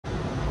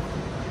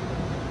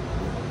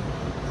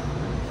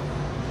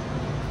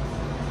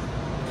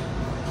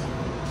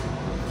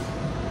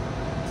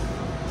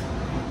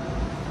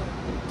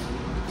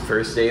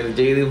First day of the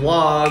daily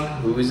vlog.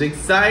 Who's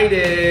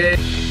excited?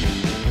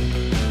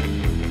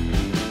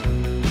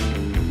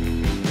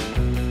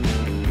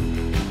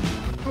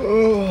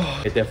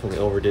 I definitely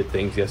overdid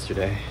things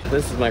yesterday.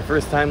 This is my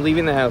first time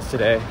leaving the house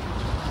today.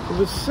 It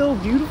was so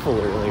beautiful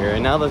earlier,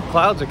 and now the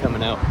clouds are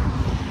coming out.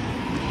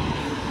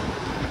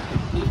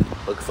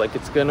 Looks like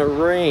it's gonna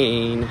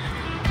rain.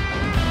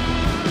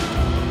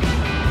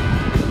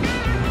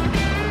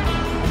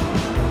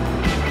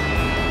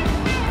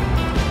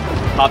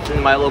 Popped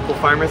into my local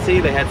pharmacy.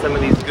 They had some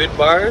of these good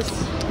bars.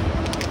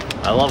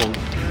 I love them.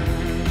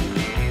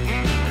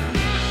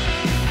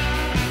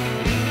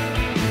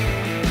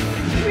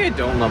 Maybe I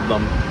don't love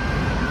them.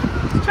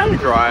 It's kind of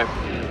dry.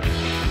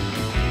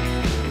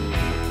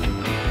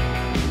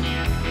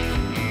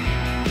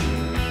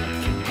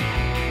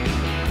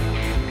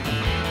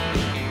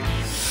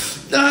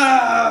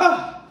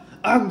 Ah!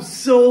 I'm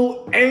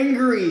so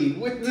angry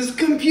with this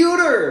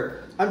computer.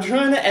 I'm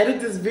trying to edit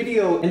this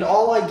video and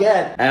all I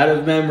get, out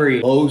of memory,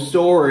 low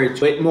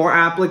storage, wait, more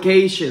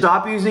applications.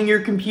 Stop using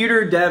your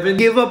computer, Devin.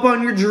 Give up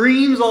on your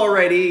dreams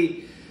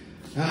already.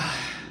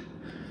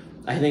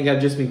 I think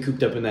I've just been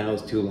cooped up in the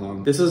house too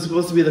long. This was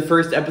supposed to be the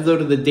first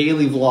episode of the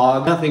daily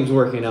vlog. Nothing's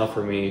working out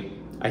for me.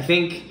 I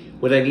think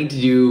what I need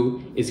to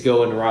do is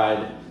go and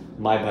ride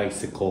my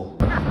bicycle.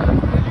 I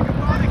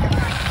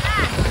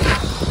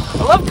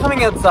love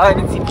coming outside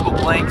and seeing people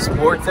playing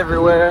sports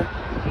everywhere.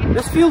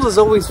 This field is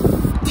always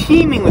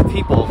teeming with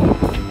people.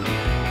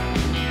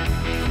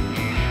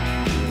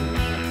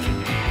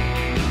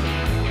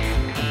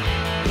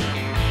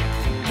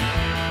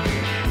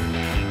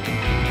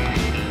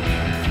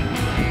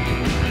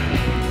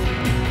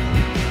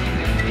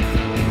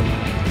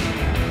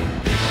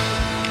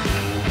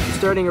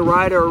 Starting a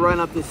ride or a run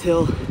up this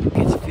hill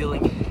gets you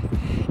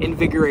feeling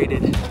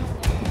invigorated.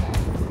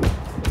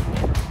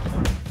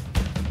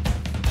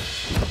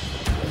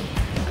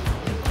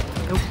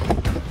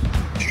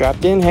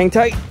 Strapped in, hang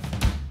tight.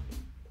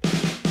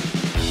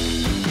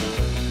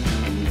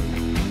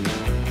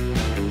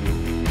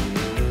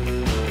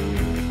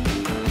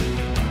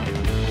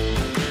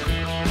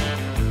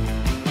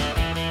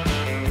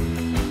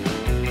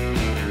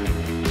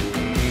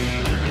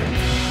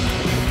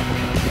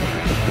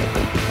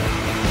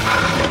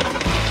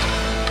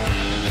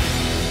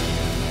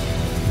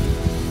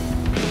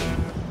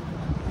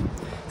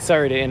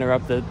 Sorry to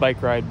interrupt the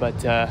bike ride, but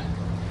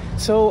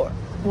so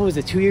what was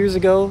it, 2 years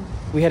ago?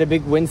 We had a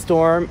big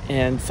windstorm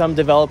and some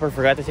developer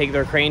forgot to take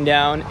their crane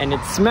down and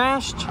it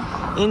smashed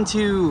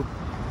into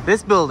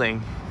this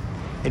building.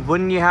 And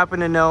wouldn't you happen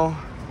to know,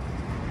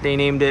 they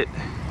named it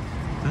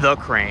the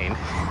crane.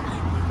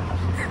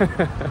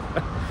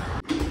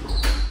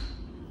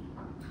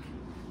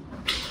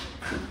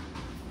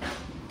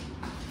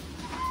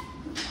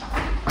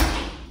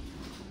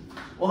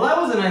 Well,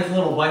 that was a nice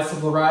little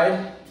bicycle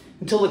ride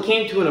until it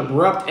came to an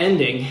abrupt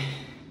ending.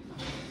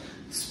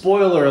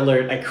 Spoiler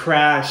alert, I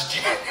crashed.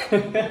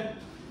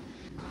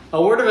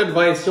 A word of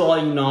advice to all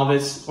you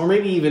novice, or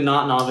maybe even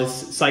not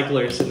novice,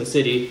 cyclists in the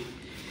city.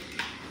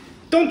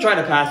 Don't try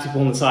to pass people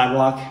on the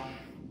sidewalk.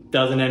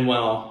 Doesn't end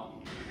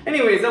well.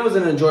 Anyways, that was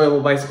an enjoyable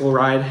bicycle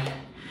ride.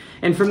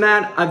 And from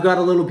that, I've got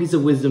a little piece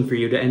of wisdom for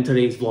you to end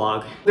today's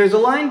vlog. There's a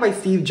line by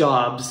Steve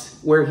Jobs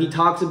where he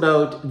talks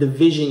about the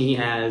vision he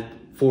had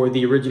for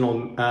the original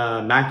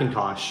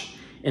Macintosh.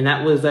 And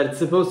that was that it's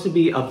supposed to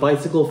be a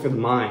bicycle for the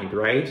mind,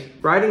 right?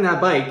 Riding that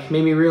bike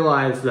made me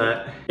realize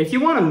that if you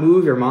want to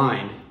move your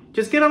mind,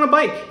 just get on a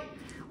bike.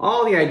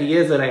 All the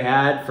ideas that I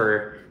had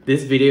for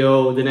this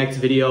video, the next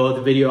video,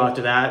 the video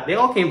after that, they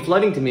all came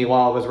flooding to me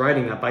while I was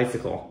riding that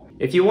bicycle.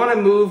 If you want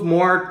to move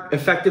more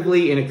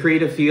effectively in a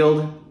creative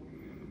field,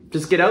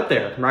 just get out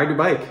there, ride your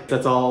bike.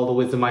 That's all the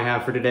wisdom I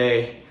have for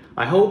today.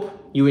 I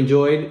hope you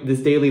enjoyed this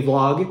daily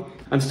vlog.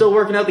 I'm still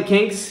working out the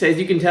kinks, as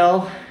you can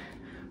tell.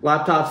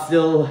 Laptop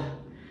still,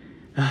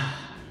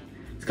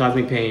 it's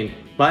causing me pain,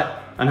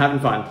 but I'm having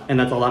fun, and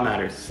that's all that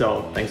matters.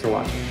 So thanks for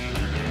watching.